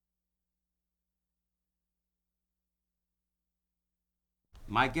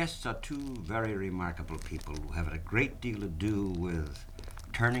My guests are two very remarkable people who have had a great deal to do with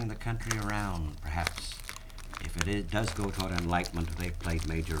turning the country around. Perhaps if does go toward enlightenment, they've played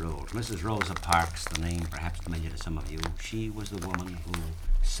major roles. Mrs. Rosa Parks, the name perhaps familiar to some of you, she was the woman who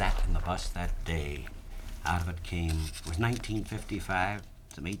sat in the bus that day. Out of it was 1955,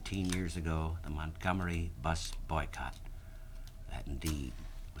 some 18 years ago, the Montgomery bus boycott. That indeed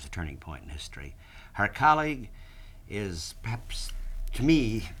was a turning point in history. Her colleague is perhaps, to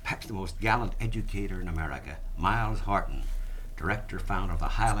me, perhaps the most gallant educator in America, Miles Horton, director, founder of the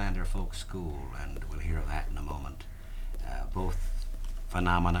Highlander Folk School, and we'll hear of that in a moment. Both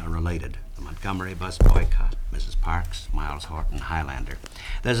phenomena are related. The Montgomery bus boycott, Mrs. Parks, Miles Horton, Highlander.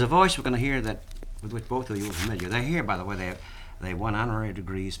 There's a voice we're going to hear with which both of you are familiar. They're here, by the way. They won honorary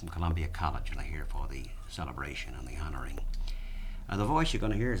degrees from Columbia College, and they're here for the celebration and the honoring. The voice you're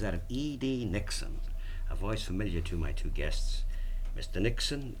going to hear is that of E.D. Nixon, a voice familiar to my two guests. Mr.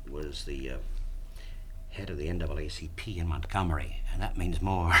 Nixon was the head of the NAACP in Montgomery, and that means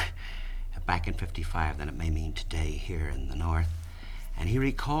more back in 55 than it may mean today here in the North. And he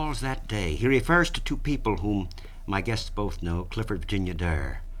recalls that day. He refers to two people whom my guests both know, Clifford, Virginia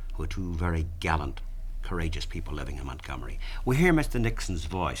Durr, who are two very gallant, courageous people living in Montgomery. We hear Mr. Nixon's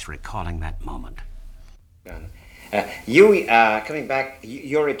voice recalling that moment. Coming back,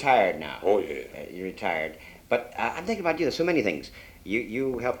 you're retired now. Oh, yeah. You're retired. But I'm thinking about you. There's so many things.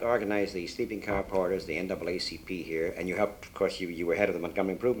 You helped organize the sleeping car porters, the NAACP here, and you helped, of course, you were head of the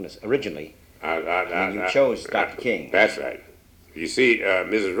Montgomery Improvements originally. You chose Dr. King. That's right. You see,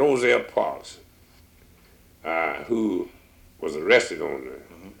 Mrs. Roselle Parks, who was arrested on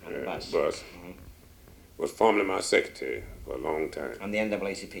the bus, was formerly my secretary for a long time. On the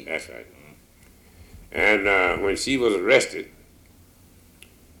NAACP. That's right. And when she was arrested,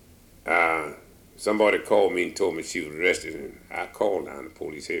 somebody called me and told me she was arrested, and I called down to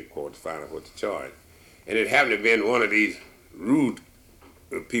police headquarters to find out what to charge. And it happened to have been one of these rude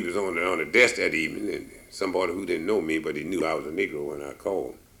people on the desk that evening, and somebody who didn't know me, but he knew I was a Negro when I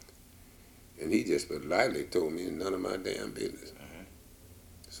called. And he just politely told me none of my damn business.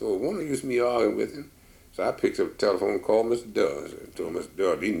 So one of used me arguing with him, so I picked up the telephone and called Mr. Dawes. I told Mr.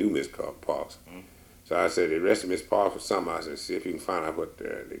 Dawes, he knew Miss Parks. So I said, they arrested Miss Parks for something. I said, see if you can find out what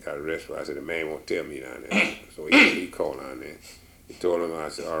they got arrested for. I said, the man won't tell me down there. So he called down there. He told him, I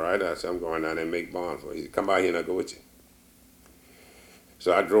said, all right. I said, I'm going down there and make bonds for you. He said, come by here and I'll go with you.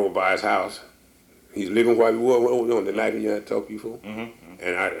 So I drove by his house. He's living while we were on the night when you had to talk to you for.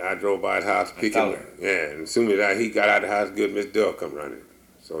 And I drove by his house, picking him. Yeah, and as soon as he got out of the house, good, Miss Dove come running.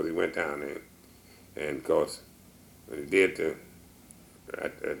 So they went down there. And of course, when they did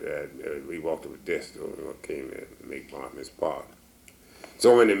we walked to the desk door and came to make bond Miss Park.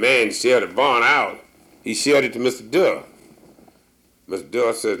 So when the man shared the bond out, he shared it to Mr. Durr. Mr.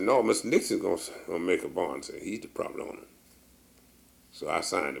 Durr said, no, Mr. Nixon's gonna make a bond. Said he's the property owner. So I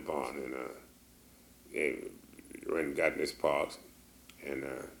signed the bond and went and got Miss Parks and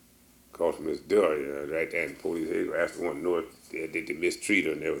called for Miss Durr, right there in the police. They asked one to know if they mistreat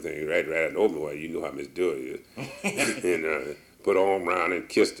her and everything. Right at the open way, you know how Miss Durr is. And put her arm around and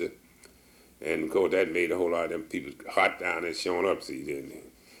kissed her. And of course that made a whole lot of them people hot down and showing up, see, didn't they?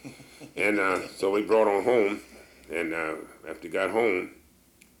 And so we brought her home, and after we got home,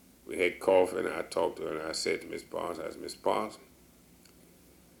 we had coffee, and I talked to her, and I said to Miss Parks, I said, Miss Parks,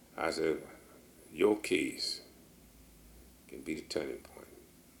 I said, your case can be the turning point.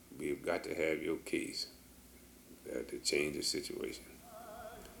 We've got to have your case to change the situation.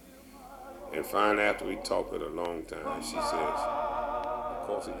 And finally, after we talked with her a long time, she says, of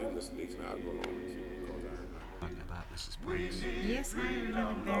course, if you, Mr. Nixon, I'll go along with you because Talking about Mrs. Parks. Yes, I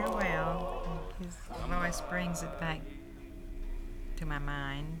remember very well. His voice brings it back to my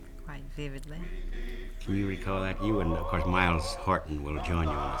mind quite vividly. Can you recall that? You and, of course, Miles Horton will join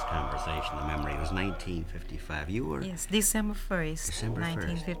you in this conversation. The memory was 1955. You were... Yes, December 1st, December 1st.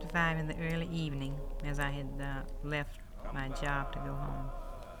 1955 in the early evening, as I had left my job to go home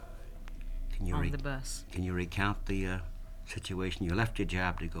on the bus. Can you recount the situation? You left your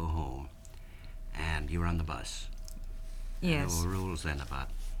job to go home, and you were on the bus. Yes. There were rules then about...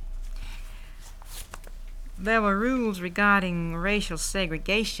 There were rules regarding racial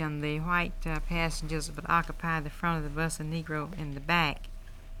segregation. The white passengers would occupy the front of the bus, the Negro in the back.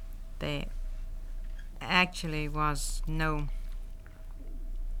 There actually was no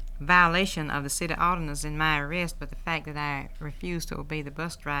violation of the city ordinance in my arrest, but the fact that I refused to obey the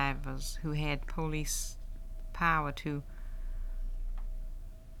bus drivers who had police power to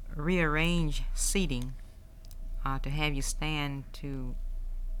rearrange seating, to have you stand to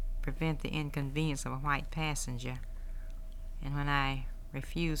prevent the inconvenience of a white passenger. And when I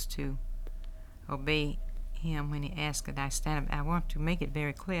refused to obey him when he asked that I stand up. I want to make it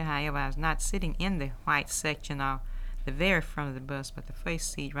very clear, however, I was not sitting in the white section or the very front of the bus, but the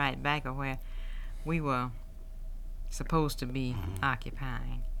first seat right back of where we were supposed to be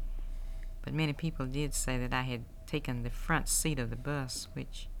occupying. But many people did say that I had taken the front seat of the bus,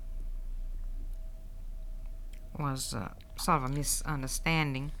 which was sort of a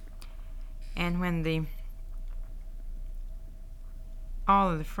misunderstanding. And when all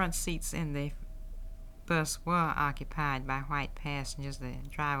of the front seats in the bus were occupied by white passengers, the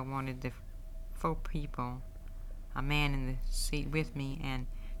driver wanted the 4 people, a man in the seat with me and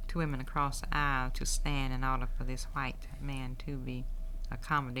 2 women across the aisle, to stand in order for this white man to be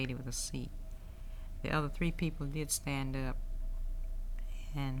accommodated with a seat. The other 3 people did stand up,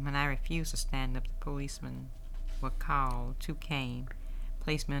 and when I refused to stand up, the policemen were called. 2 came,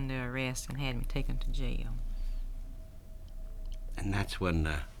 placed me under arrest, and had me taken to jail. And that's when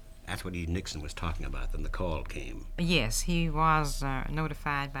that's what Nixon was talking about. Then the call came. Yes, he was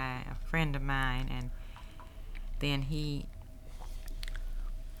notified by a friend of mine, and then he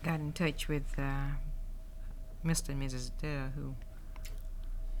got in touch with Mr. and Mrs. Durr, who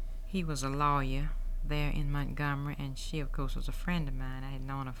he was a lawyer there in Montgomery, and she, of course, was a friend of mine. I had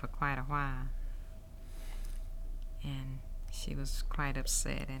known her for quite a while, and she was quite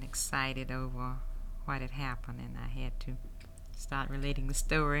upset and excited over what had happened, and I had to start relating the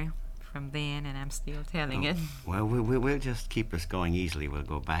story from then, and I'm still telling it. Well, we'll just keep this going easily. We'll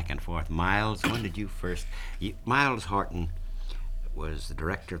go back and forth. Miles, when did you first... Miles Horton was the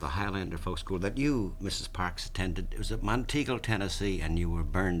director of the Highlander Folk School that you, Mrs. Parks, attended. It was at Monteagle, Tennessee, and you were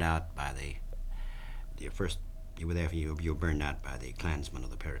burned out by you were burned out by the Klansmen of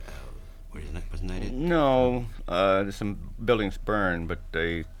the wasn't that it? No, some buildings burned, but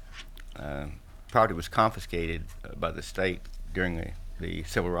the property was confiscated by the state during the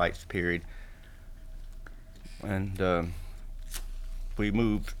civil rights period, and we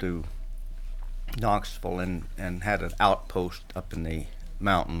moved to Knoxville and had an outpost up in the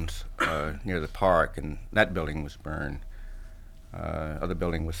mountains near the park, and that building was burned. Other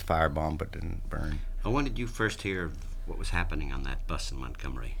building was firebombed but didn't burn. Well, when did you first hear of what was happening on that bus in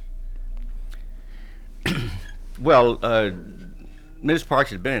Montgomery? Well, Ms. Parks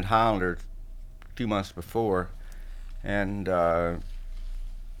had been at Highlander a few months before, and but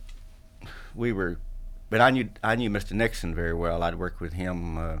I knew Mr. Nixon very well. I'd worked with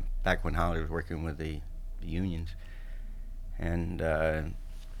him back when Highlander was working with the unions, and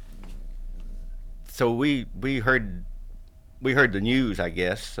so we heard the news, I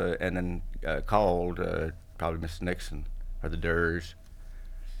guess, and then called probably Mr. Nixon or the Durrs,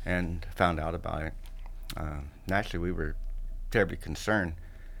 and found out about it. Naturally, we were terribly concerned,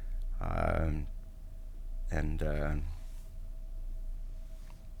 and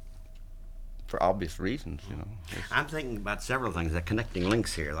for obvious reasons, you know. I'm thinking about several things, the connecting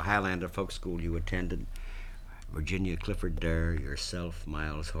links here. The Highlander Folk School you attended, Virginia Clifford Durr, yourself,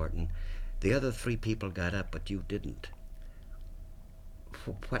 Miles Horton. The other 3 people got up, but you didn't.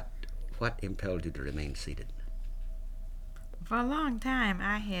 What impelled you to remain seated? For a long time,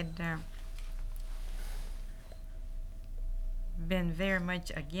 I had been very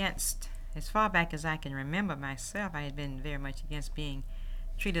much against, as far back as I can remember myself, I had been very much against being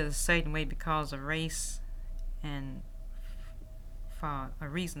treated a certain way because of race, and for a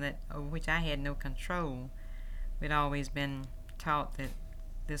reason over which I had no control. We'd always been taught that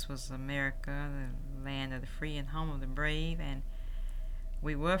this was America, the land of the free and home of the brave, and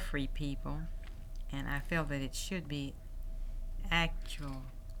we were free people, and I felt that it should be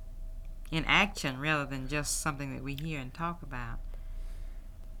in action rather than just something that we hear and talk about.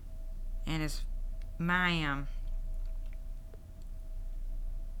 And it's my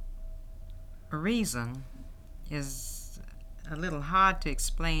reason is a little hard to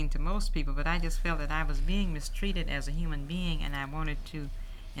explain to most people, but I just felt that I was being mistreated as a human being, and I wanted to,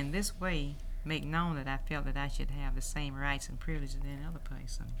 in this way, make known that I felt that I should have the same rights and privileges as any other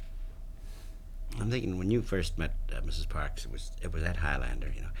person. I'm thinking when you first met Mrs. Parks, it was at Highlander,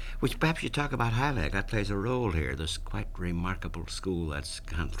 you know. Which perhaps you talk about Highlander. That plays a role here. This quite remarkable school that's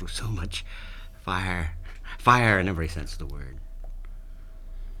gone through so much fire in every sense of the word.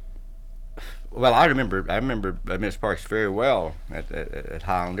 Well, I remember Miss Parks very well at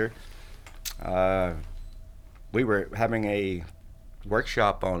Highlander. We were having a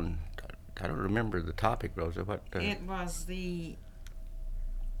workshop on, I don't remember the topic, Rosa. What? It was the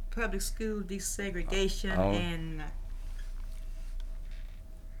public school desegregation and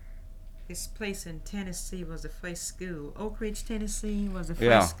this place in Tennessee was the first school. Oak Ridge, Tennessee was the first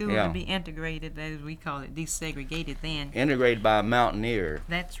Yeah, school yeah. to be integrated, as we call it, desegregated then. Integrated by a mountaineer.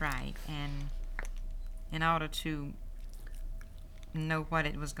 That's right. And in order to know what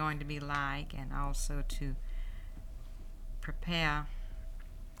it was going to be like and also to prepare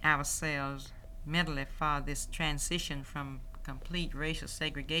ourselves mentally for this transition from complete racial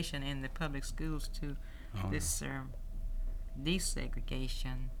segregation in the public schools to this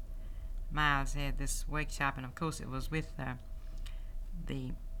desegregation, Miles had this workshop, and of course it was with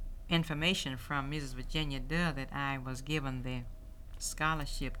the information from Mrs. Virginia Durr that I was given the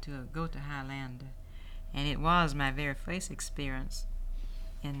scholarship to go to Highlander. And it was my very first experience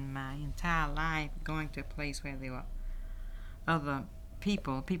in my entire life going to a place where there were other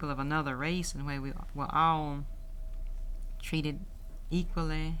people of another race, and where we were all treated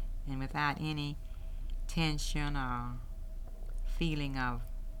equally and without any tension or feeling of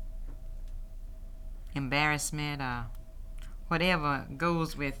embarrassment or whatever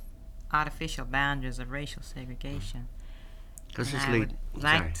goes with artificial boundaries of racial segregation. This And is I lead. would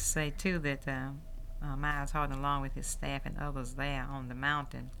like Sorry. to say too that Miles Harden, along with his staff and others there on the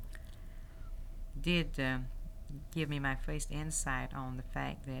mountain, did give me my first insight on the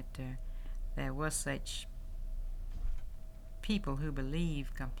fact that there were such people who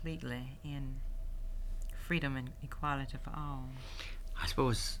believe completely in freedom and equality for all. I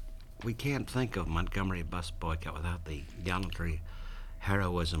suppose we can't think of Montgomery bus boycott without the gallantry,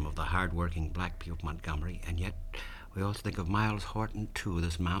 heroism of the hard-working black people of Montgomery, and yet we also think of Miles Horton, too,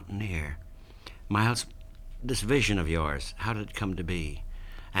 this mountaineer. Miles, this vision of yours, how did it come to be?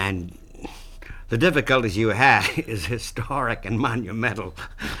 And the difficulties you had is historic and monumental.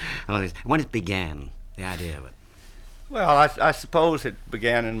 When it began, the idea of it. Well, I suppose it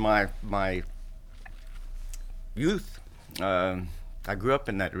began in my youth. I grew up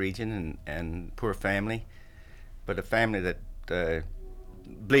in that region and poor family, but a family that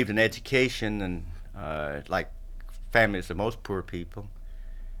believed in education and like families of most poor people,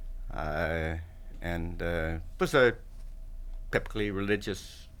 and was a typically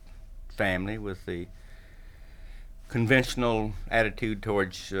religious family with the conventional attitude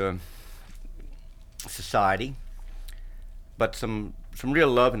towards society, but some real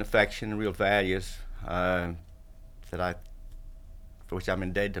love and affection and real values for which I'm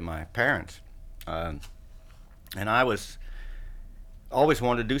indebted to my parents. And I was always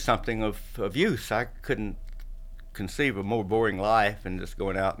wanted to do something of use. I couldn't conceive of a more boring life than just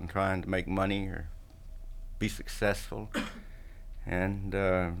going out and trying to make money or be successful. And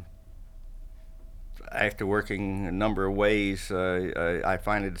after working a number of ways, I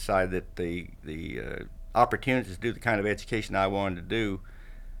finally decided that the opportunities to do the kind of education I wanted to do,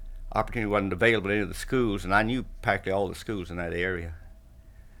 opportunity wasn't available in any of the schools, and I knew practically all the schools in that area.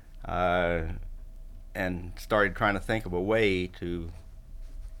 And started trying to think of a way to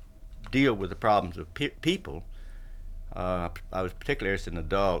deal with the problems of people. I was particularly interested in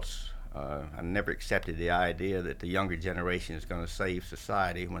adults. I never accepted the idea that the younger generation is going to save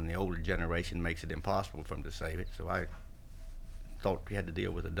society when the older generation makes it impossible for them to save it. So I thought we had to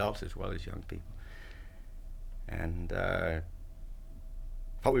deal with adults as well as young people. And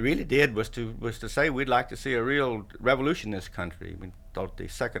what we really did was to say we'd like to see a real revolution in this country. We thought the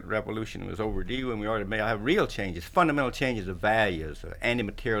second revolution was overdue, and we ought to have real changes, fundamental changes of values,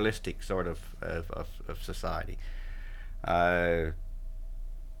 anti-materialistic sort of society.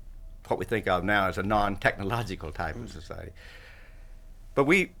 What we think of now as a non-technological type of society. But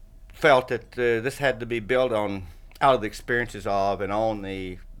we felt that this had to be built on out of the experiences of and on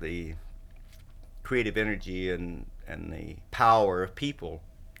the creative energy and the power of people.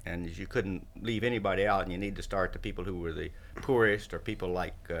 And you couldn't leave anybody out, and you need to start the people who were the poorest, or people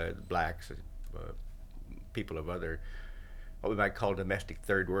like blacks, people of other, what we might call domestic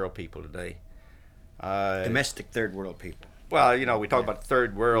third world people today. Domestic third world people. Well, you know, we talk about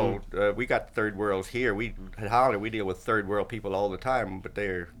third world. We got third worlds here. At Highlander, we deal with third world people all the time, but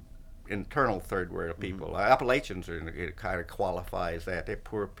they're internal third world people. Appalachians it kind of qualifies that. They're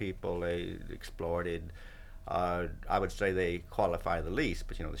poor people. They exploited. I would say they qualify the least,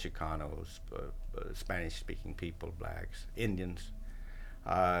 but you know, the Chicanos, Spanish-speaking people, blacks, Indians.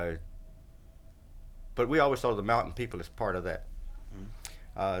 But we always saw the mountain people as part of that.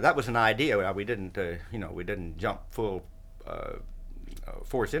 That was an idea. We didn't, we didn't jump full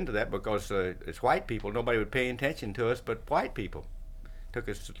force into that because it's white people. Nobody would pay attention to us, but white people. It took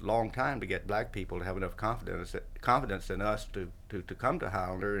us a long time to get black people to have enough confidence in us to come to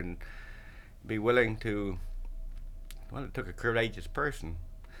Highlander and be willing to. Well, it took a courageous person.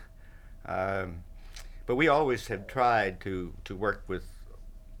 But we always have tried to work with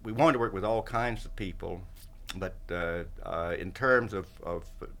we wanted to work with all kinds of people, but in terms of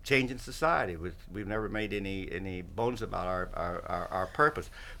changing society, we've never made any bones about our purpose.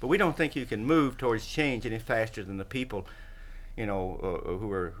 But we don't think you can move towards change any faster than the people,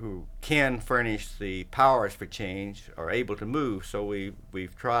 who can furnish the powers for change are able to move. So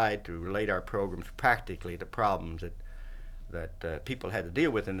we've tried to relate our programs practically to problems that people had to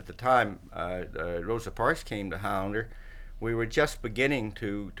deal with. And at the time Rosa Parks came to Hollander, we were just beginning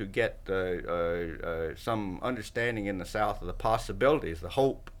to get some understanding in the South of the possibilities, the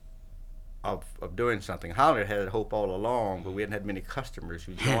hope of doing something. Hollander had hope all along, but we hadn't had many customers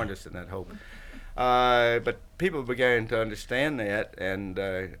who joined us in that hope. But people began to understand that, and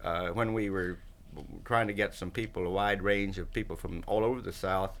when we were trying to get some people, a wide range of people from all over the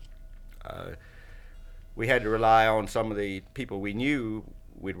South, we had to rely on some of the people we knew.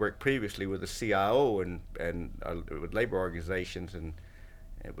 We'd worked previously with the CIO and with labor organizations, and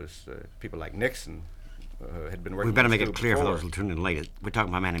it was people like Nixon had been working. We better with make it clear for before. those who tune in late. We're talking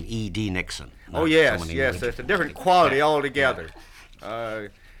about a man named E.D. Nixon. Oh not yes, someone yes, individual. it's a different quality altogether. Uh,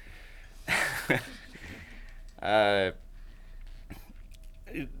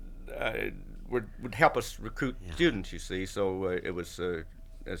 it, would help us recruit students, you see. So it was,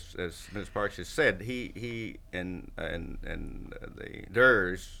 as Ms. Parks has said, he and the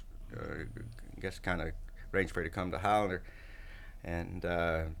Durs, I guess, kind of arranged for her to come to Hollander, and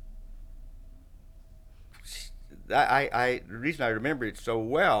the reason I remember it so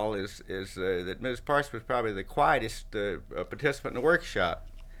well is that Ms. Parks was probably the quietest participant in the workshop.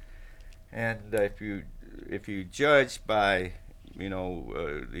 And if you judge by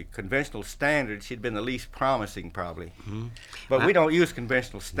the conventional standards, she'd been the least promising probably. Mm-hmm. But we don't use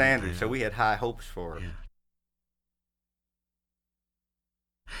conventional standards, so we had high hopes for her. Yeah.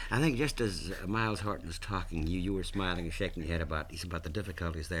 I think just as Miles Horton was talking, you were smiling and shaking your head about the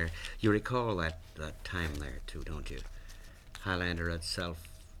difficulties there. You recall that time there too, don't you? Highlander itself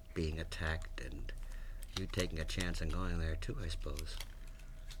being attacked, and you taking a chance and going there too, I suppose.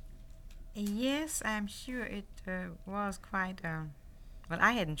 Yes, I'm sure it was quite. Well,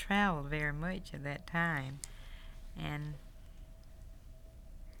 I hadn't traveled very much at that time, and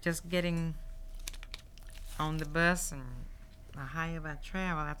just getting on the bus and however I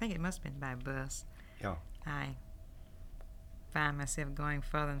traveled, I think it must have been by bus. Yeah. I find myself going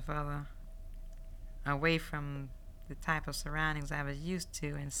further and further away from the type of surroundings I was used to,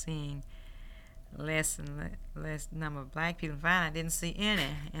 and seeing less and less number of black people. Finally, I didn't see any,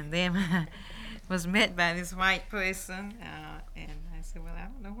 and then I was met by this white person, and I said, well, I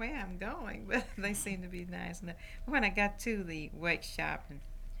don't know where I'm going, but they seem to be nice enough. But when I got to the workshop and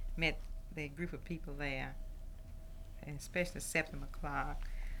met the group of people there, and especially Septima Clark,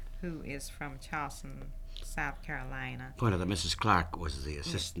 who is from Charleston, South Carolina. Point out that Mrs. Clark was the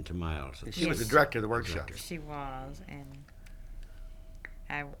assistant to Miles. She was the Yes. director of the workshop. She was, and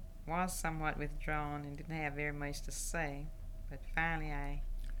I was somewhat withdrawn and didn't have very much to say, but finally I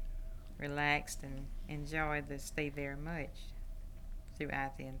relaxed and enjoyed the stay very much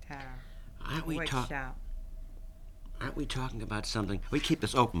throughout the entire Aren't we workshop. Aren't we talking about something? We keep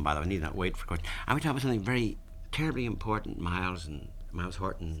this open, by the way. We need not wait for questions. Aren't we talking about something very terribly important, Miles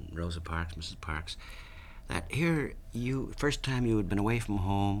Horton, Rosa Parks, Mrs. Parks? That here, first time you had been away from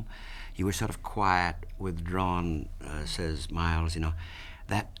home, you were sort of quiet, withdrawn, says Miles.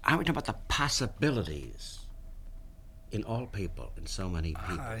 That aren't we talking about the possibilities in all people, in so many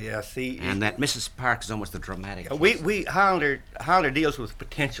people? Yeah, see, And that Mrs. Parks is almost the dramatic. case. Hollander deals with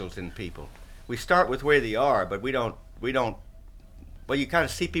potentials in people. We start with where they are, but we don't. Well, you kind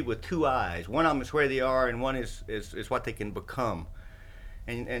of see people with two eyes. One of them is where they are, and one is what they can become.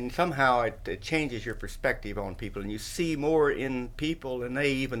 And somehow it changes your perspective on people, and you see more in people than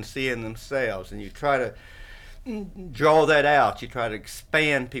they even see in themselves. And you try to draw that out. You try to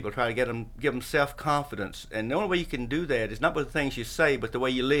expand people, try to give them self-confidence. And the only way you can do that is not with the things you say, but the way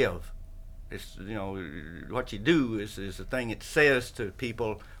you live. It's, what you do is the thing it says to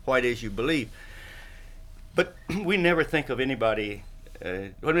people what it is you believe. But we never think of anybody.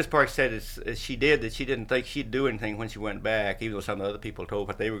 What Miss Parks said is she did that she didn't think she'd do anything when she went back, even though some of the other people told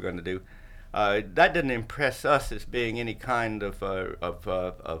what they were going to do. That didn't impress us as being any kind of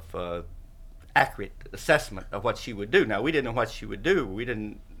accurate assessment of what she would do. Now, we didn't know what she would do.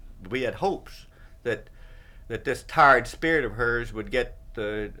 We had hopes that this tired spirit of hers would get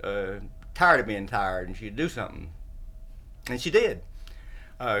tired of being tired, and she'd do something. And she did.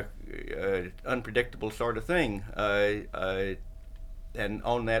 Unpredictable sort of thing. And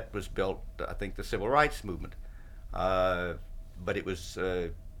on that was built, I think, the civil rights movement. But it was,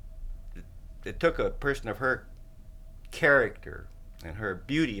 it took a person of her character and her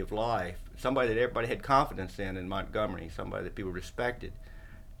beauty of life, somebody that everybody had confidence in Montgomery, somebody that people respected,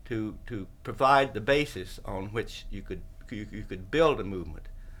 to provide the basis on which you could build a movement.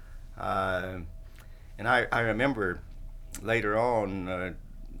 And I remember later on,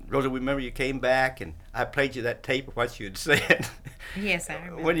 Rosa, remember you came back and I played you that tape of what you had said. Yes, I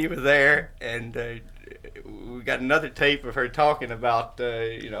remember. When you were there, and we got another tape of her talking about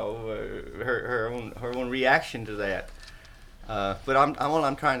her own reaction to that. But all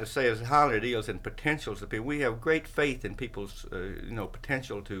I'm trying to say is Highlander deals in potentials of people. We have great faith in people's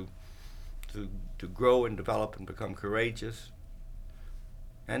potential to grow and develop and become courageous.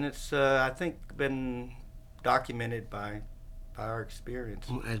 And it's I think been documented by our experience.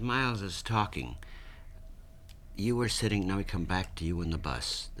 Well, as Miles is talking, you were sitting, now we come back to you in the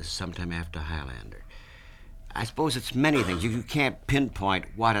bus. This is sometime after Highlander. I suppose it's many things. You can't pinpoint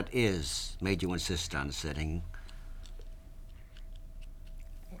what it is made you insist on sitting.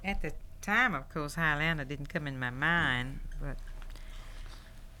 At the time, of course, Highlander didn't come in my mind, but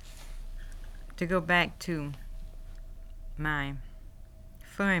to go back to my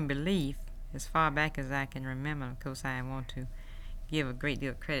firm belief, as far back as I can remember, of course, I want to give a great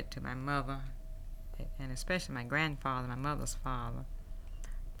deal of credit to my mother, and especially my grandfather, my mother's father,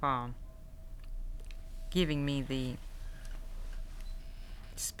 for giving me the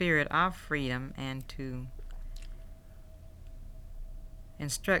spirit of freedom and to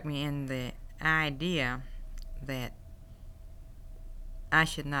instruct me in the idea that I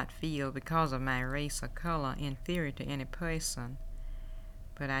should not feel, because of my race or color, inferior to any person,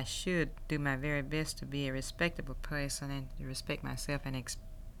 but I should do my very best to be a respectable person and to respect myself and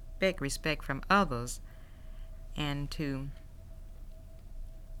expect respect from others, and to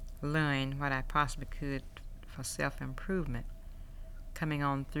learn what I possibly could for self-improvement, coming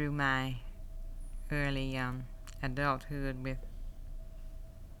on through my early adulthood with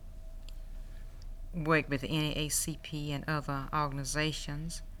work with the NAACP and other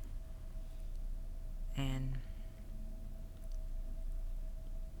organizations, and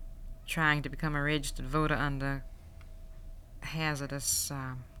trying to become a registered voter under hazardous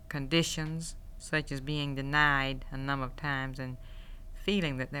conditions, such as being denied a number of times and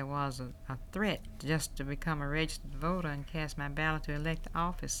feeling that there was a threat just to become a registered voter and cast my ballot to elect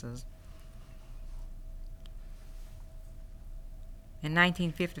officers. In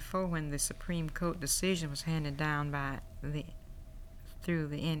 1954, when the Supreme Court decision was handed down through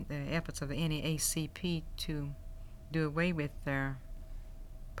the efforts of the NAACP to do away with their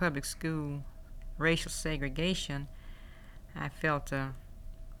public school racial segregation, I felt a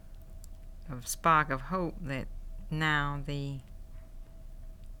spark of hope that now the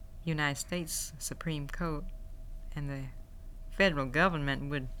United States Supreme Court and the federal government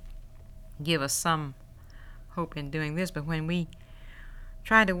would give us some hope in doing this. But when we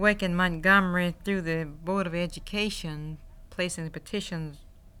tried to work in Montgomery through the Board of Education, placing the petitions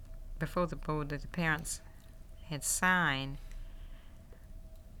before the board that the parents had signed,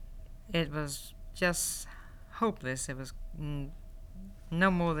 it was just hopeless. It was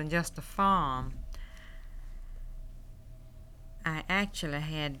no more than just a farm. I actually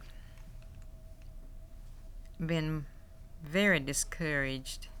had been very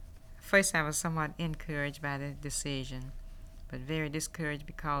discouraged. First, I was somewhat encouraged by the decision, but very discouraged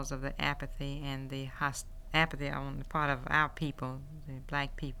because of the apathy and the apathy on the part of our people, the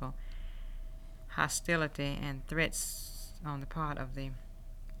black people, hostility and threats on the part of the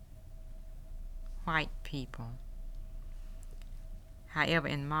white people. However,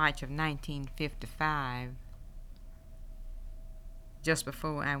 in March of 1955, just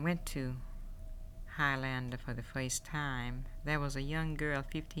before I went to Highlander for the first time, there was a young girl,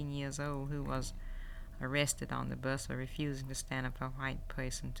 15 years old, who was arrested on the bus for refusing to stand up for a white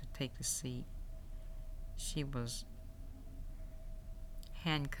person to take the seat. She was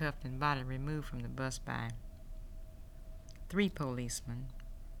handcuffed and bodily removed from the bus by 3 policemen.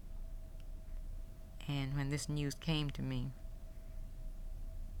 And when this news came to me,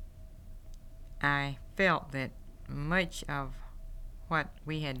 I felt that much of what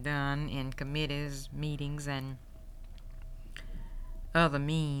we had done in committees, meetings, and other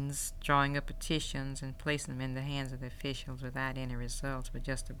means, drawing up petitions and placing them in the hands of the officials without any results, but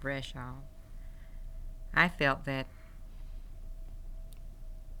just a brush off, I felt that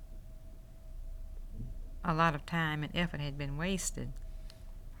a lot of time and effort had been wasted,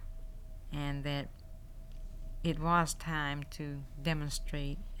 and that it was time to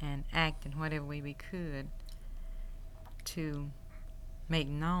demonstrate and act in whatever way we could to make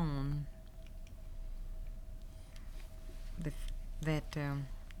known that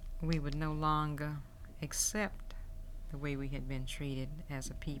we would no longer accept the way we had been treated as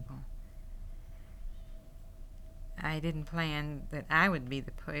a people. I didn't plan that I would be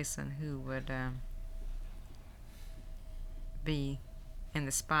the person who would be in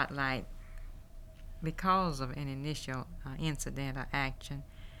the spotlight because of an initial incident or action,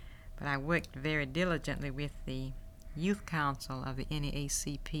 but I worked very diligently with the youth council of the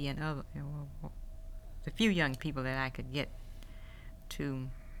NAACP and other, the few young people that I could get to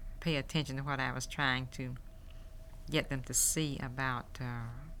pay attention to what I was trying to get them to see about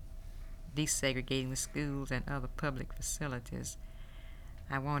desegregating the schools and other public facilities.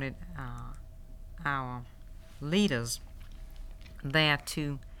 I wanted our leaders there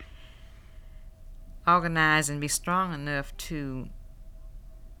to organize and be strong enough to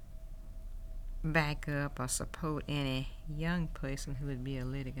back up or support any young person who would be a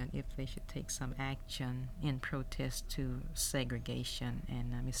litigant if they should take some action in protest to segregation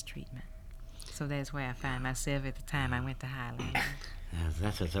and mistreatment. So that's where I found myself at the time I went to Highland.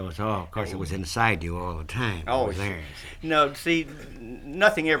 That's what it was all. Of course, it was inside you all the time. Oh, It was there. No, see,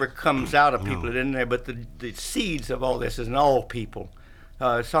 nothing ever comes out of people No. that in there, but the seeds of all this is in all people.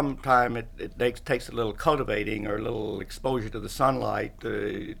 Sometime it takes a little cultivating or a little exposure to the sunlight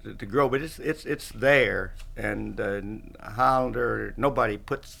to grow, but it's there. And nobody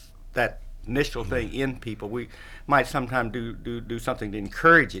puts that initial thing in people. We might sometimes do something to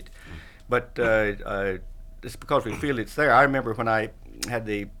encourage it, but it's because we feel it's there. I remember when I had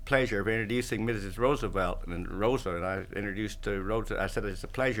the pleasure of introducing Mrs. Roosevelt and Rosa, and I introduced Rosa. I said it's a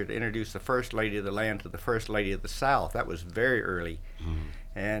pleasure to introduce the First Lady of the land to the First Lady of the South. That was very early,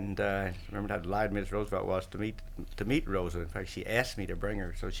 and I remember how delighted Mrs. Roosevelt was to meet Rosa. In fact, she asked me to bring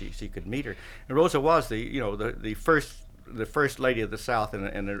her so she could meet her. And Rosa was the first lady of the South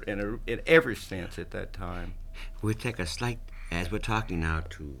in every sense at that time. We'll take a slight, as we're talking now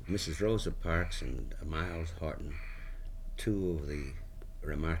to Mrs. Rosa Parks and Miles Horton, two of the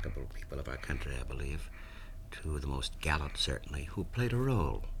remarkable people of our country, I believe, two of the most gallant, certainly, who played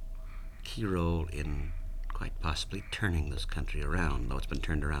a key role in quite possibly turning this country around, though it's been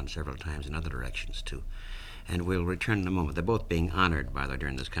turned around several times in other directions, too. And we'll return in a moment. They're both being honored, by the way,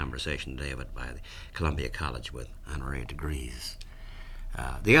 during this conversation today, by the Columbia College with honorary degrees.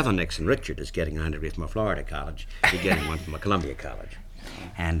 The other Nixon, Richard, is getting an honorary degree from a Florida college. He's getting one from a Columbia college.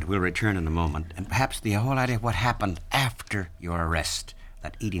 And we'll return in a moment. And perhaps the whole idea of what happened after your arrest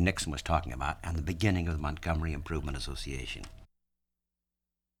that Edie Nixon was talking about and the beginning of the Montgomery Improvement Association.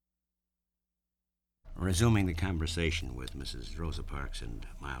 Resuming the conversation with Mrs. Rosa Parks and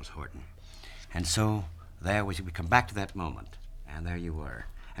Miles Horton. And so there we come back to that moment, and there you were.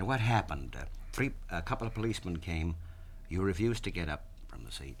 And what happened? A couple of policemen came. You refused to get up from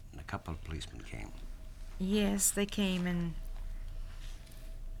the seat, and a couple of policemen came. Yes, they came and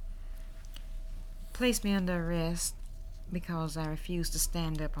placed me under arrest because I refused to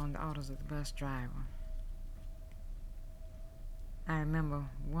stand up on the orders of the bus driver. I remember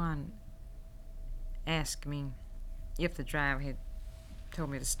one asked me if the driver had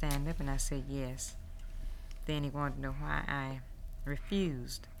told me to stand up, and I said yes. Then he wanted to know why I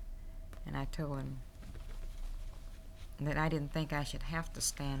refused, and I told him that I didn't think I should have to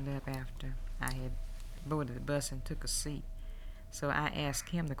stand up after I had boarded the bus and took a seat. So I asked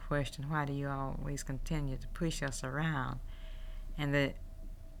him the question, why do you always continue to push us around? And the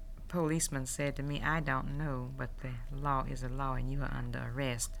policeman said to me, I don't know, but the law is a law and you are under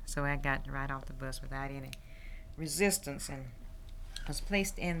arrest. So I got right off the bus without any resistance and was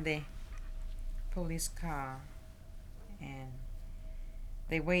placed in the police car, and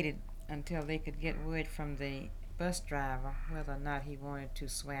they waited until they could get word from the bus driver whether or not he wanted to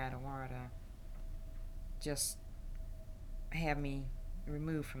swear out a warrant or just have me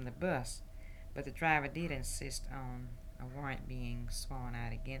removed from the bus. But the driver did insist on a warrant being sworn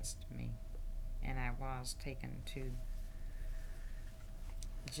out against me, and I was taken to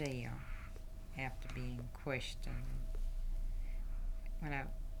jail after being questioned.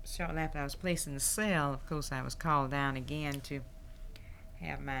 Shortly after I was placed in the cell, of course, I was called down again to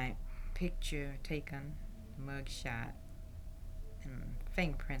have my picture taken, mug shot, and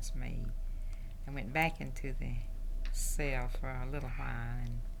fingerprints made. I went back into the cell for a little while,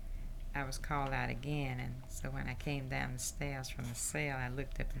 and I was called out again. And so when I came down the stairs from the cell, I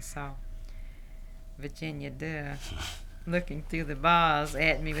looked up and saw Virginia Durr looking through the bars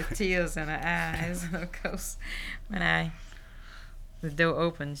at me with tears in her eyes. And of course, when the door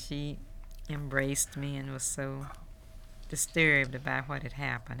opened, she embraced me and was so disturbed about what had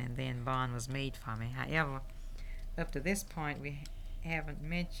happened, and then bond was made for me. However, up to this point, we haven't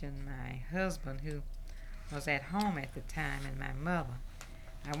mentioned my husband, who was at home at the time, and my mother.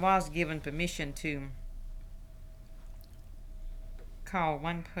 I was given permission to call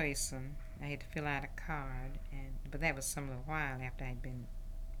one person. I had to fill out a card, but that was some little while after I'd been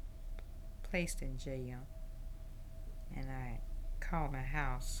placed in jail. And I called my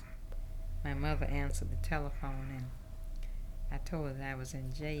house. My mother answered the telephone, and I told her that I was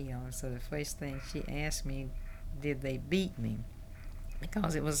in jail. And so the first thing she asked me, did they beat me?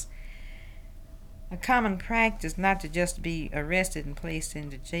 Because it was a common practice not to just be arrested and placed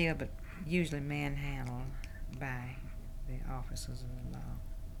into jail, but usually manhandled by the officers of the law.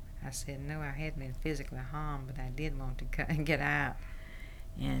 I said, no, I hadn't been physically harmed, but I did want to get out.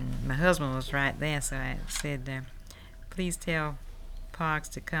 And my husband was right there, so I said, please tell Parks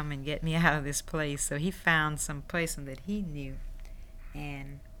to come and get me out of this place. So he found some person that he knew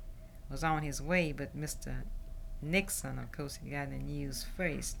and was on his way, but Mr. Nixon, of course, had gotten the news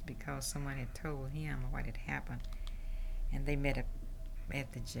first because someone had told him what had happened. And they met up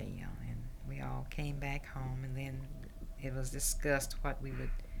at the jail, and we all came back home, and then it was discussed what we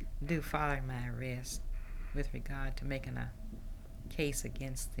would do following my arrest with regard to making a case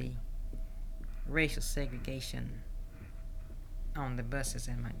against the racial segregation on the buses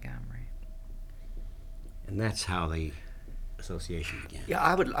in Montgomery. And that's how the association began. Yeah,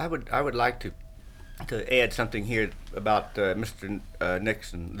 I would like to add something here about Mr.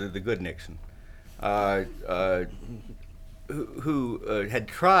 Nixon, the good Nixon, who had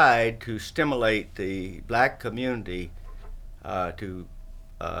tried to stimulate the black community to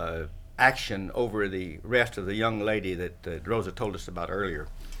action over the arrest of the young lady that Rosa told us about earlier,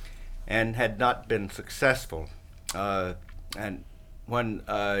 and had not been successful. And when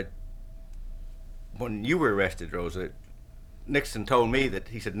you were arrested, Rosa, Nixon told me that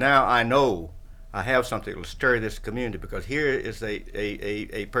he said, now I know I have something that will stir this community, because here is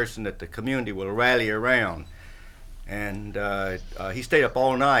a person that the community will rally around. And he stayed up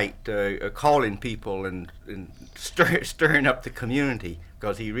all night calling people and stirring up the community,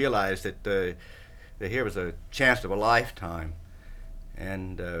 because he realized that here was a chance of a lifetime.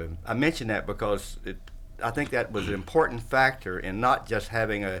 And I mention that because I think that was an important factor in not just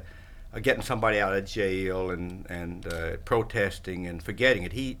having getting somebody out of jail and protesting and forgetting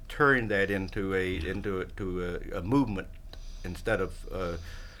it. He turned that into a movement instead of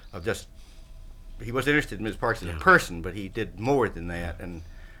just. He was interested in Ms. Parks as a person, but he did more than that, and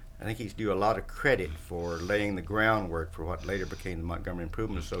I think he's due a lot of credit for laying the groundwork for what later became the Montgomery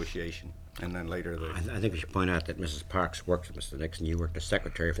Improvement Association, and then later the... I think we should point out that Mrs. Parks worked with Mr. Nixon. You worked as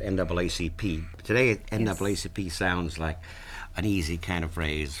secretary of the NAACP. Today, NAACP sounds like an easy kind of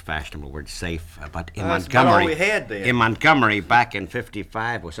phrase, fashionable word, safe. But in Montgomery, about all we had then. In Montgomery, back in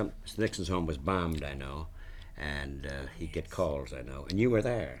 '55, Mr. Nixon's home was bombed, I know, and he'd get calls, I know, and you were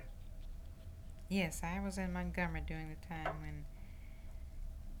there. Yes, I was in Montgomery during the time when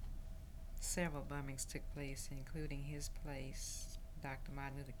several bombings took place, including his place, Dr.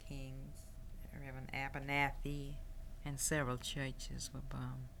 Martin Luther King's, Reverend Abernathy, and several churches were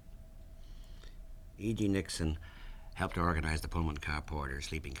bombed. E.G. Nixon helped to organize the Pullman car porters,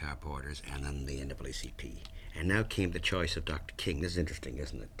 sleeping car porters, and then the NAACP. And now came the choice of Dr. King. This is interesting,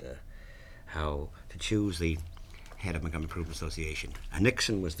 isn't it? How to choose the head of Montgomery Improvement Association.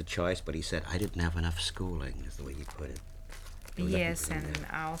 Nixon was the choice, but he said, I didn't have enough schooling, is the way he put it. Yes, and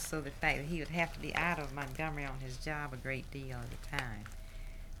also the fact that he would have to be out of Montgomery on his job a great deal at the time.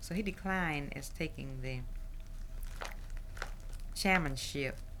 So he declined as taking the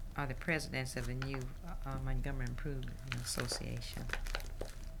chairmanship or the presidency of the new Montgomery Improvement Association.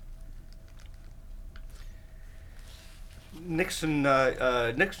 Nixon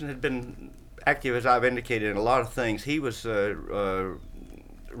had been active, as I've indicated, in a lot of things. He was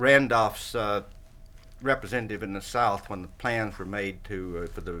Randolph's representative in the South when the plans were made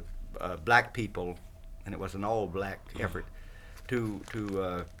for the black people, and it was an all-black effort to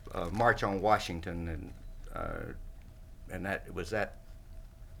march on Washington, and that it was that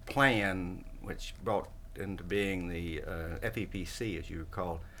plan which brought into being the FEPC, as you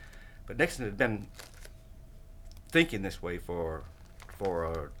recall. But Nixon had been thinking this way for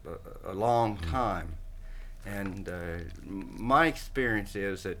a long time, and my experience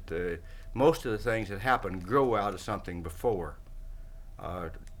is that most of the things that happen grow out of something before.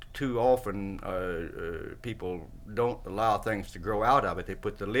 Too often people don't allow things to grow out of it. They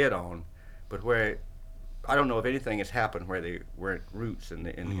put the lid on, but where I don't know if anything has happened where they weren't roots in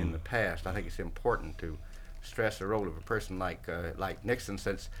the past. I think it's important to stress the role of a person like Nixon,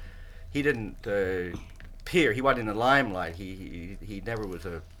 since he didn't appear. He wasn't in the limelight. He never was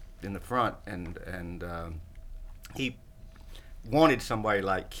in the front, and he wanted somebody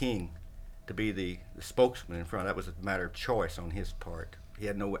like King to be the spokesman in front. That was a matter of choice on his part. He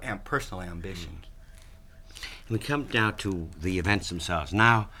had no personal ambitions. We come now to the events themselves.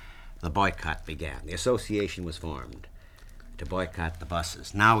 Now, the boycott began. The association was formed to boycott the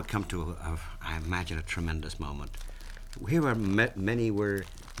buses. Now we come to, I imagine, a tremendous moment. Here were many were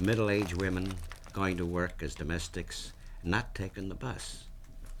middle-aged women going to work as domestics, not taking the bus.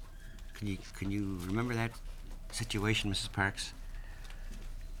 Can you remember that situation, Mrs. Parks?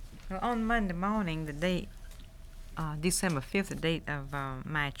 Well, on Monday morning, the date, December 5th, the date of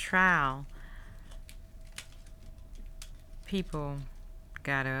my trial, people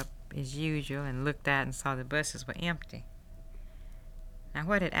got up as usual and looked out and saw the buses were empty. Now,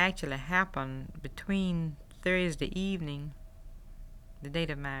 what had actually happened between Thursday evening, the date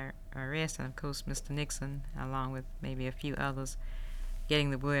of my arrest, and of course Mr. Nixon, along with maybe a few others,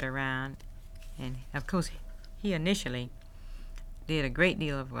 getting the word around, and of course he initially did a great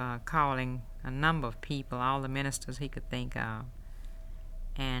deal of calling a number of people, all the ministers he could think of,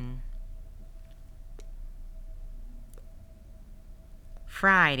 and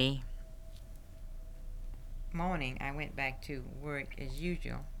Friday morning I went back to work as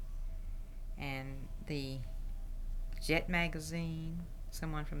usual, and the Jet magazine,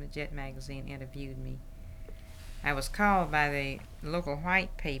 someone from the Jet magazine interviewed me. I was called by the local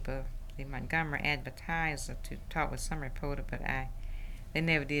white paper, the Montgomery Advertiser, to talk with some reporter, but they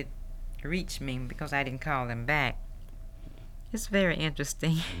never did reach me because I didn't call them back. It's very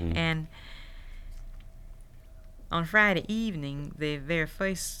interesting. And on Friday evening, the very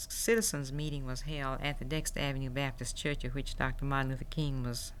first citizens meeting was held at the Dexter Avenue Baptist Church, of which Dr. Martin Luther King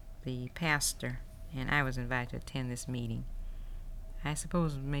was the pastor, and I was invited to attend this meeting. I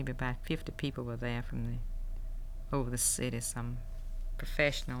suppose maybe about 50 people were there from over the city, some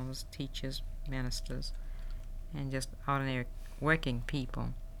professionals, teachers, ministers, and just ordinary working people.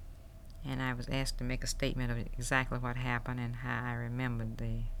 And I was asked to make a statement of exactly what happened and how I remembered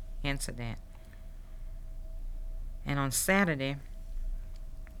the incident. And on Saturday,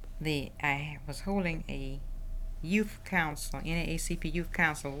 I was holding a youth council, NAACP Youth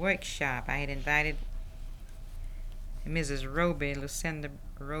Council workshop. I had invited Mrs. Roby, Lucinda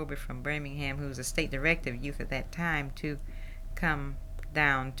Roby from Birmingham, who was the state director of youth at that time, to come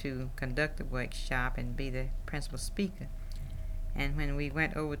down to conduct the workshop and be the principal speaker. And when we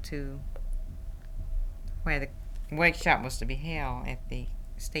went over to where the workshop was to be held at the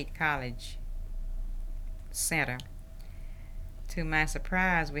State College Center, to my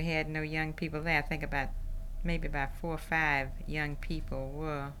surprise, we had no young people there. I think maybe about 4 or 5 young people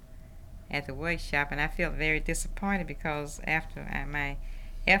were at the workshop, and I felt very disappointed because after my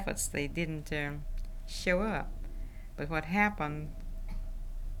efforts, they didn't show up. But what happened,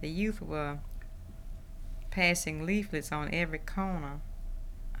 the youth were passing leaflets on every corner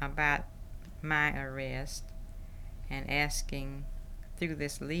about my arrest and asking through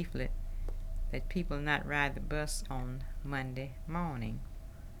this leaflet that people not ride the bus on Monday morning,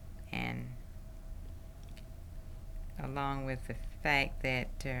 and along with the fact that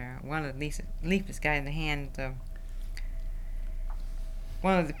one of the leaflets got in the hand of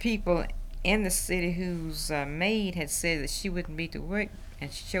one of the people in the city whose maid had said that she wouldn't be to work,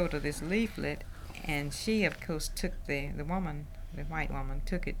 and she showed her this leaflet, and she of course took the white woman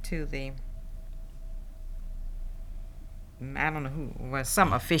took it to the, I don't know who was,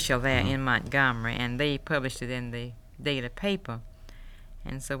 some official there in Montgomery, and they published it in the daily paper.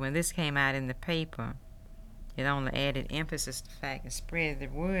 And so when this came out in the paper, it only added emphasis to the fact and spread the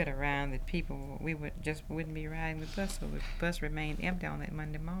word around that people, wouldn't be riding the bus, so the bus remained empty on that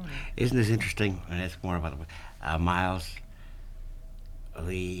Monday morning. Isn't this interesting? And it's more about Miles,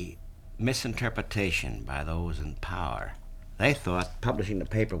 the misinterpretation by those in power. They thought publishing the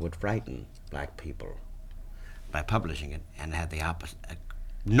paper would frighten black people by publishing it, and had the opposite,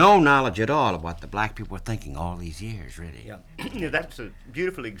 no knowledge at all of what the black people were thinking all these years, really. Yeah, that's a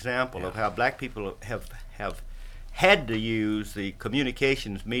beautiful example of how black people have had to use the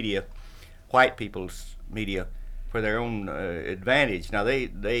communications media, white people's media, for their own advantage. Now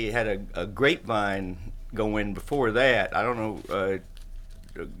they had a grapevine going before that. I don't know,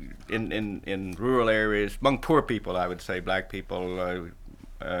 in rural areas, among poor people, I would say, black people,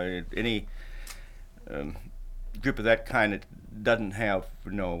 any group of that kind that doesn't have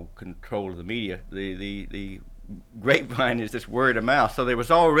control of the media. The grapevine is this word of mouth. So there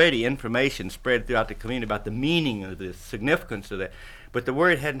was already information spread throughout the community about the meaning of the significance of that, but the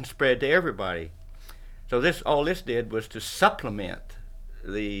word hadn't spread to everybody. So all this did was to supplement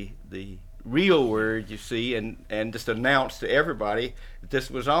the real word, you see, and just announce to everybody that this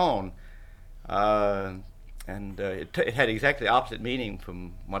was on. and it had exactly the opposite meaning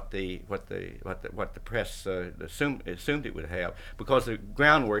from what the press assumed it would have, because the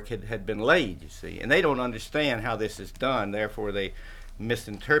groundwork had been laid, you see, and they don't understand how this is done. Therefore, they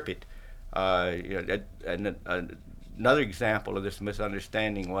misinterpret. Another example of this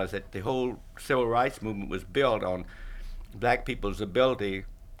misunderstanding was that the whole civil rights movement was built on black people's ability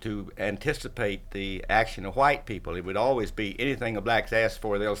to anticipate the action of white people. It would always be anything the blacks ask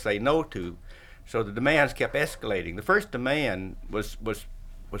for, they'll say no to. So the demands kept escalating. The first demand was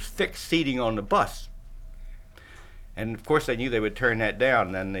fixed seating on the bus, and of course they knew they would turn that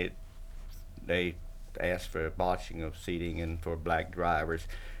down. Then they asked for abolishing of seating and for black drivers.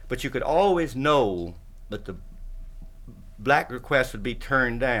 But you could always know that the black requests would be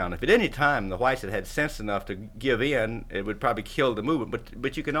turned down. If at any time the whites had sense enough to give in, it would probably kill the movement.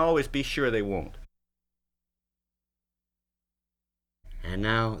 But you can always be sure they won't. And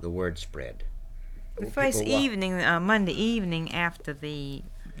now the word spread. The first evening, Monday evening after the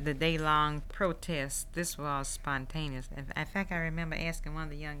day-long protest, this was spontaneous. In fact, I remember asking one of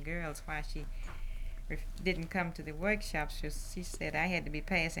the young girls why she didn't come to the workshops. She said I had to be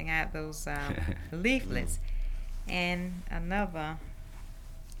passing out those leaflets. And another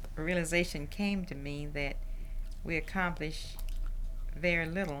realization came to me that we accomplished very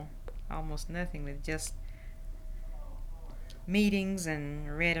little, almost nothing, with just meetings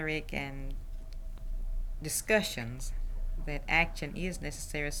and rhetoric and discussions, that action is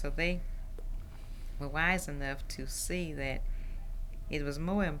necessary. So they were wise enough to see that it was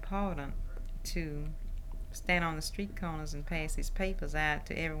more important to stand on the street corners and pass these papers out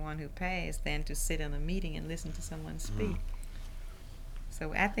to everyone who passed than to sit in a meeting and listen to someone speak.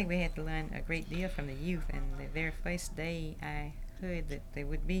 So I think we had to learn a great deal from the youth, and the very first day I heard that there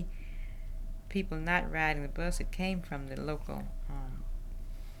would be people not riding the bus, it came from the local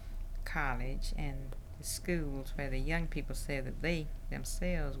college and the schools, where the young people said that they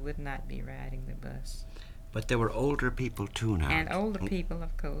themselves would not be riding the bus. But there were older people too now. And older people,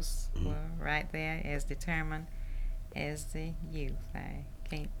 of course, were right there as determined as the youth. I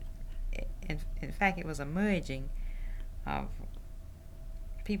can't. In fact, it was a merging of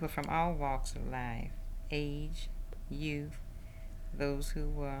people from all walks of life, age, youth, those who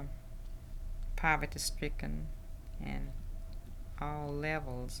were poverty-stricken, and all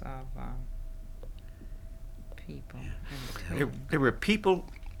levels of people. There were people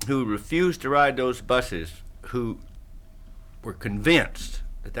who refused to ride those buses, who were convinced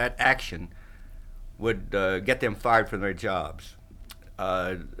that that action would get them fired from their jobs.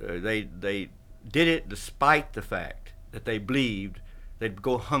 They did it despite the fact that they believed they'd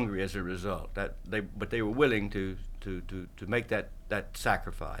go hungry as a result. But they were willing to make that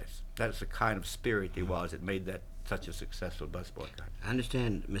sacrifice. That's the kind of spirit it was that made that such a successful bus boycott. I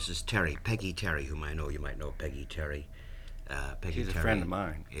understand Mrs. Terry, Peggy Terry, whom I know, you might know Peggy Terry. Peggy She's a Terry friend of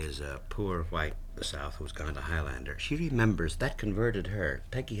mine. Is a poor white the South who's gone to Highlander. She remembers that converted her.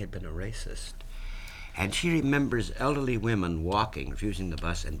 Peggy had been a racist. And she remembers elderly women walking, refusing the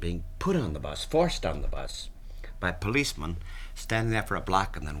bus, and being put on the bus, forced on the bus, by policemen, standing there for a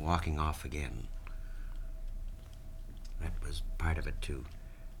block and then walking off again. That was part of it, too.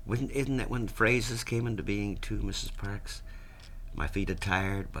 Isn't that when phrases came into being, too, Mrs. Parks? My feet are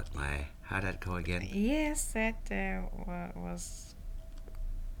tired, but my... How'd that go again? Yes, that was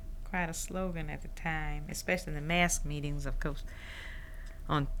quite a slogan at the time, especially in the mass meetings, of course.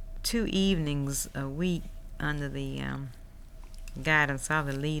 On 2 evenings a week, under the guidance of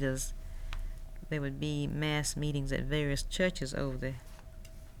the leaders, there would be mass meetings at various churches over the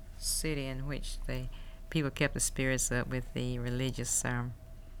city, in which the people kept the spirits up with the religious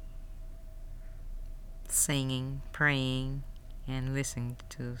singing, praying, and listening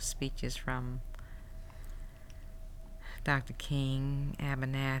to speeches from Dr. King,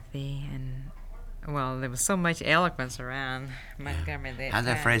 Abernathy, and, well, there was so much eloquence around Montgomery at that How'd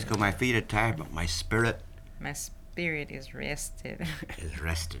that time. phrase go? My feet are tired, but my spirit My spirit is rested. is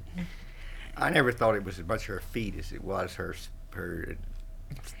rested. I never thought it was as much her feet as it was her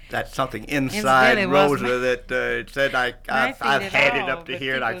that's something inside really Rosa wasn't. that said, My I've feet had at it all, up to but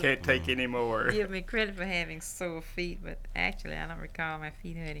here and I people can't take any more. Give me credit for having sore feet, but actually I don't recall my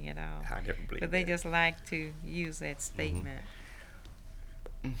feet hurting at all. I never believed But they that. just like to use that statement.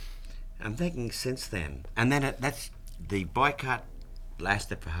 I'm thinking since then. And then that's the boycott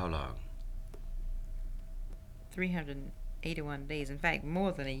lasted for how long? 381 days. In fact,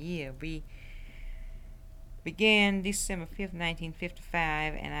 more than a year. We began December 5th,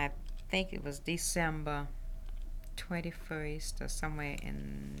 1955, and I think it was December 21st or somewhere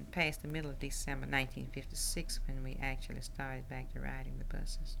in past the middle of December 1956 when we actually started back to riding the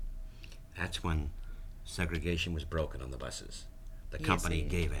buses. That's when segregation was broken on the buses. The Yes, company it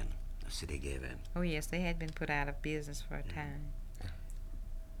is. gave in. The city gave in. Oh yes, they had been put out of business for a time.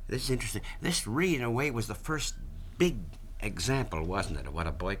 This is interesting. This really, in a way, was the first big example, wasn't it, of what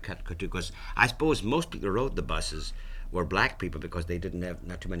a boycott could do? Because I suppose most people who rode the buses were black people because they didn't have,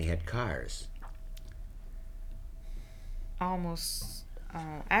 not too many had cars. Almost,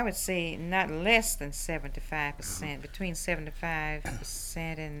 I would say not less than 75%, between 75%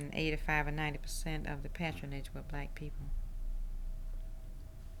 and 85 or 90% of the patronage were black people.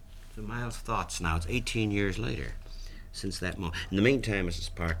 So Miles' thoughts now, it's 18 years later since that moment. In the meantime,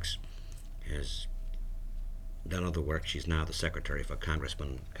 Mrs. Parks has done other work. She's now the secretary for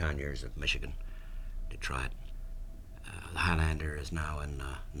Congressman Conyers of Michigan, Detroit. The Highlander is now in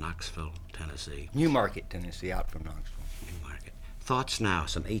Knoxville, Tennessee. Newmarket, Tennessee, out from Knoxville. Newmarket. Thoughts now,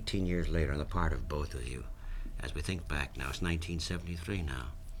 some 18 years later, on the part of both of you, as we think back now. It's 1973 now.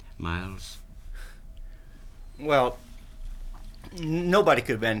 Miles? Well, nobody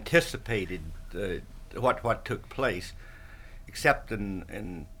could have anticipated what took place, except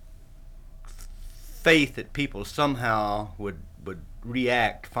in faith that people somehow would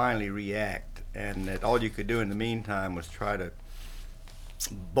finally react, and that all you could do in the meantime was try to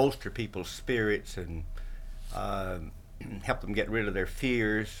bolster people's spirits and help them get rid of their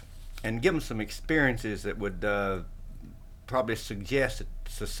fears and give them some experiences that would probably suggest that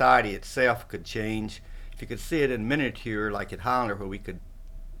society itself could change. If you could see it in miniature, like at Highlander, where we could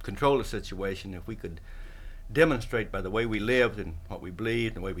control the situation, if we could demonstrate by the way we lived and what we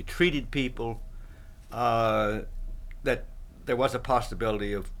believed and the way we treated people, that there was a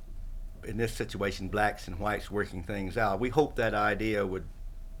possibility of, in this situation, blacks and whites working things out. We hope that idea would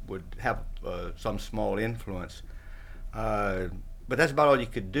have some small influence. But that's about all you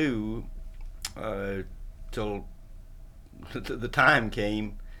could do till the time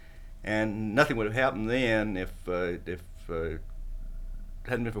came, and nothing would have happened then if it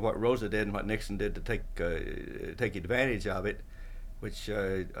hadn't been for what Rosa did and what Nixon did to take advantage of it, which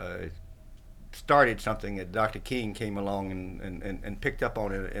started something that Dr. King came along and picked up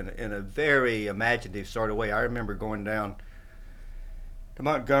on it in a very imaginative sort of way. I remember going down to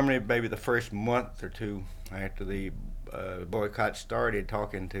Montgomery maybe the first month or two after the boycott started,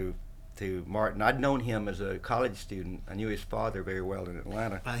 talking to Martin. I'd known him as a college student. I knew his father very well in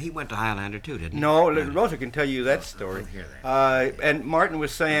Atlanta. He went to Highlander too, didn't he? No, Rosa can tell you that story. I hear that. And Martin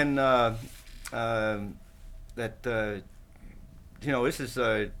was saying that this is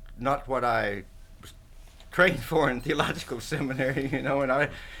not what I was trained for in theological seminary, and I don't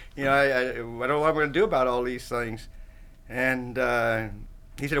know what I'm going to do about all these things. And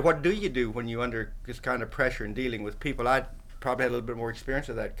he said, "What do you do when you're under this kind of pressure and dealing with people?" I probably had a little bit more experience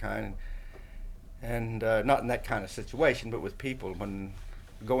of that kind, and not in that kind of situation, but with people when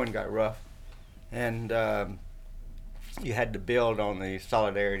the going got rough, and you had to build on the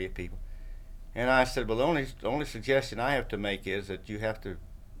solidarity of people. And I said, well, the only suggestion I have to make is that you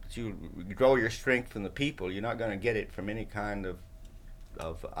draw your strength from the people. You're not going to get it from any kind of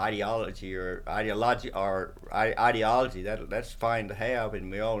ideology or ideology. That's fine to have,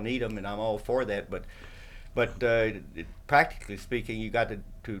 and we all need them, and I'm all for that. But practically speaking, you got to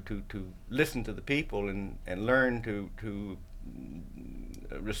listen to the people and learn to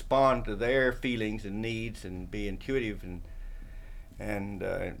respond to their feelings and needs and be intuitive,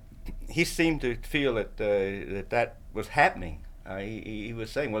 and he seemed to feel that was happening. He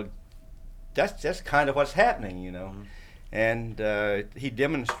was saying, well, that's kind of what's happening, Mm-hmm. And he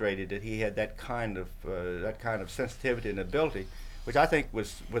demonstrated that he had that kind of sensitivity and ability, which I think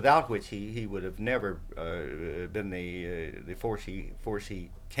was without which he would have never been the force he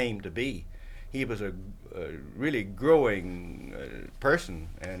came to be. He was a really growing person,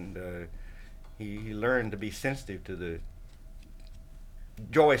 and he learned to be sensitive to the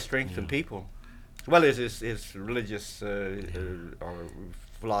joy, strength, in people, as well as his religious or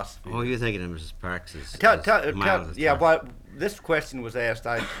philosophy. Oh, you're thinking of Mrs. Parks as Miles' yeah. time. Well, this question was asked.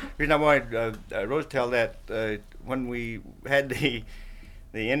 The reason I wanted Rose to tell that when we had the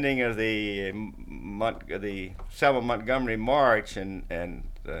ending of the Selma Montgomery March and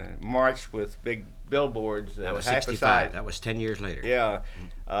march with big billboards. That was half 65. the size. That was 10 years later. Yeah,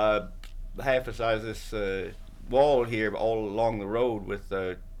 half the size of this wall here, all along the road, with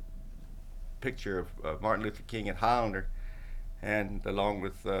a picture of Martin Luther King and Highlander, and along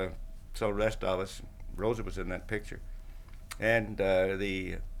with some of the rest of us. Rosa was in that picture, and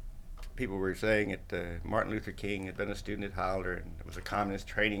the people were saying that Martin Luther King had been a student at Highlander, and it was a communist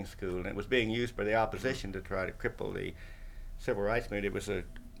training school, and it was being used by the opposition to try to cripple the civil rights movement. It was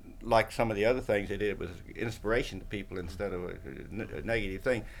like some of the other things they did, it was inspiration to people instead of a negative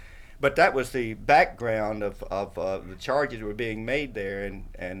thing. But that was the background of the charges that were being made there,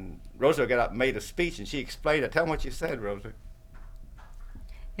 and Rosa got up and made a speech, and she explained it. Tell them what you said, Rosa.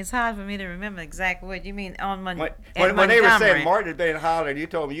 It's hard for me to remember exactly what you mean on When, at when they were saying Montgomery. Martin had been in Holland, you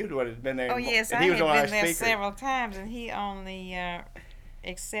told me you had been there. Oh yes, and I he had was on our been there speaker. several times, and he only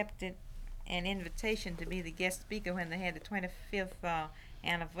accepted an invitation to be the guest speaker when they had the 25th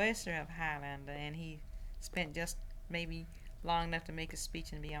anniversary of Highlander, and he spent just maybe long enough to make a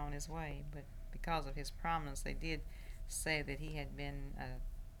speech and be on his way. But because of his prominence, they did say that he had been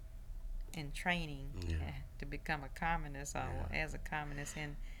in training to become a communist or as a communist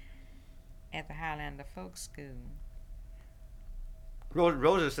at the Highlander Folk School.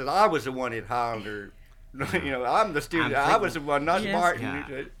 Rosa said, I was the one at Hollander. I'm the student. I was the one, not Yes.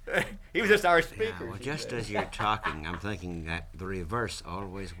 Martin. Yeah. He was just our Yeah, speaker. well, she just said. as you're talking, I'm thinking that the reverse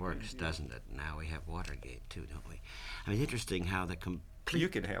always works, doesn't it? Now we have Watergate too, don't we? I mean, it's interesting how the You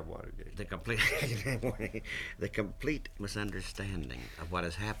can have Watergate. the complete the complete misunderstanding of what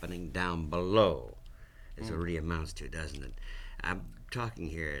is happening down below is what it really amounts to, doesn't it? I'm talking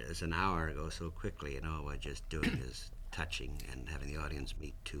here as an hour ago so quickly, and all we're just doing is touching and having the audience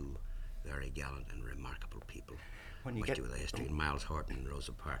meet two very gallant and remarkable people. When you Much get to the history, and Miles Horton and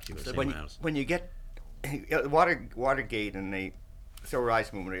Rosa Parks. You were So saying, when you, Miles? when you get Watergate and the civil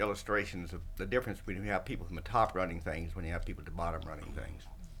rights movement, the illustrations of the difference between when you have people from the top running things when you have people at the bottom running things.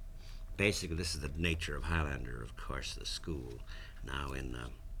 Basically, this is the nature of Highlander, of course, the school, now in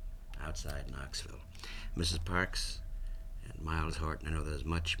outside Knoxville. Mrs. Parks and Miles Horton, I know there's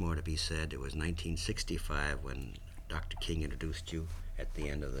much more to be said. It was 1965 when Dr. King introduced you at the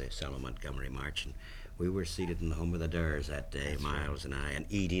end of the Selma Montgomery March, and we were seated in the home of the Durs that day, Miles and I, and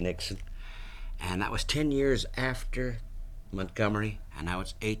Edie Nixon. And that was 10 years after Montgomery, and now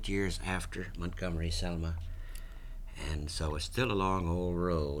it's 8 years after Montgomery, Selma. And so it's still a long old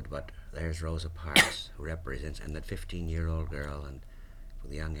road, but there's Rosa Parks, who represents, and that 15-year-old girl, and for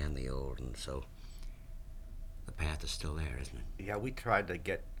the young and the old, and so the path is still there, isn't it? Yeah, we tried to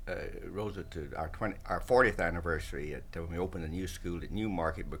get Rosa to our 40th anniversary when we opened a new school at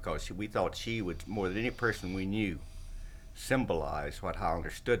Newmarket because we thought she would, more than any person we knew, symbolize what Hollander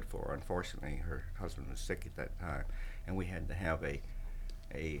stood for. Unfortunately, her husband was sick at that time, and we had to have a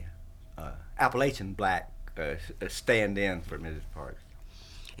Appalachian black stand in for Mrs. Parks.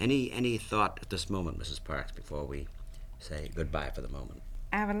 Any thought at this moment, Mrs. Parks, before we say goodbye for the moment?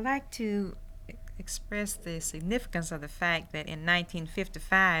 I would like to express the significance of the fact that in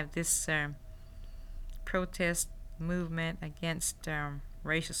 1955 this protest movement against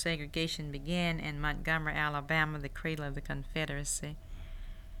racial segregation began in Montgomery, Alabama, the cradle of the Confederacy,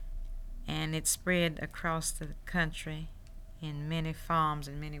 and it spread across the country in many forms,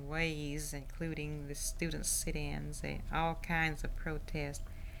 in many ways, including the student sit-ins, all kinds of protests,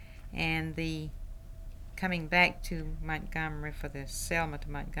 and the coming back to Montgomery for the Selma to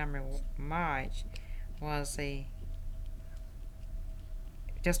Montgomery March was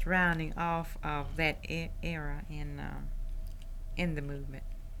just rounding off of that era in the movement.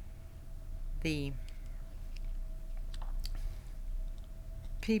 The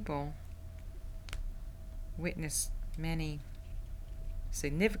people witnessed many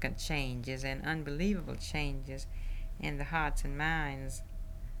significant changes and unbelievable changes in the hearts and minds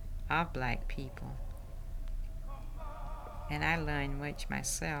of black people. And I learned much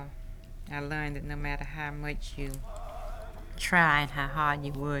myself. I learned that no matter how much you try and how hard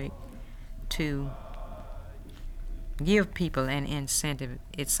you work to give people an incentive,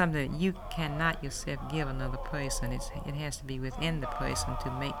 it's something that you cannot yourself give another person. It has to be within the person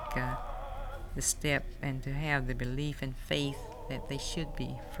to make the step and to have the belief and faith that they should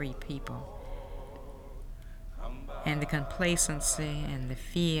be free people. And the complacency and the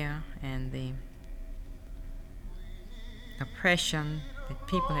fear and the oppression that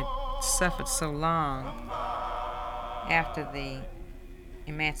people had suffered so long after the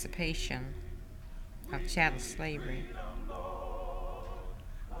emancipation of chattel slavery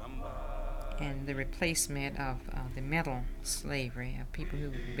and the replacement of the mental slavery of people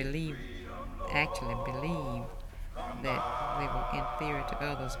who actually believe that they were inferior to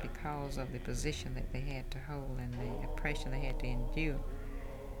others because of the position that they had to hold and the oppression they had to endure.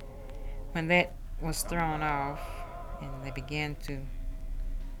 When that was thrown off and they began to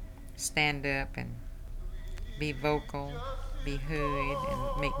stand up and be vocal, be heard,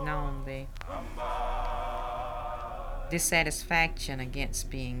 and make known their dissatisfaction against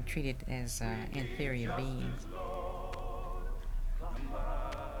being treated as inferior beings.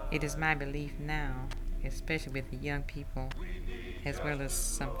 It is my belief now, especially with the young people, as well as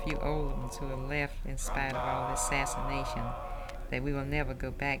some few old ones who are left in spite of all the assassination, that we will never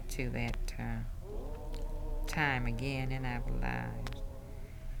go back to that time again in our lives.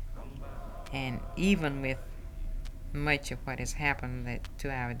 And even with much of what has happened that to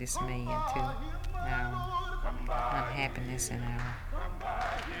our dismay and to our unhappiness and our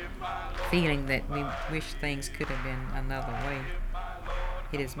feeling that we wish things could have been another way,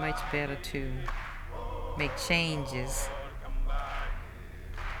 it is much better to make changes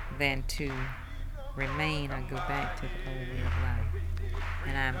than to remain or go back to the old way of life.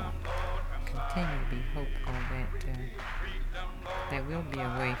 And I continue to be hopeful that there will be a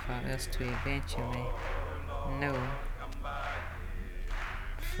way for us to eventually know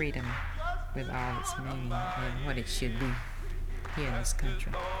freedom with all its meaning and what it should be here in this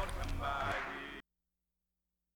country.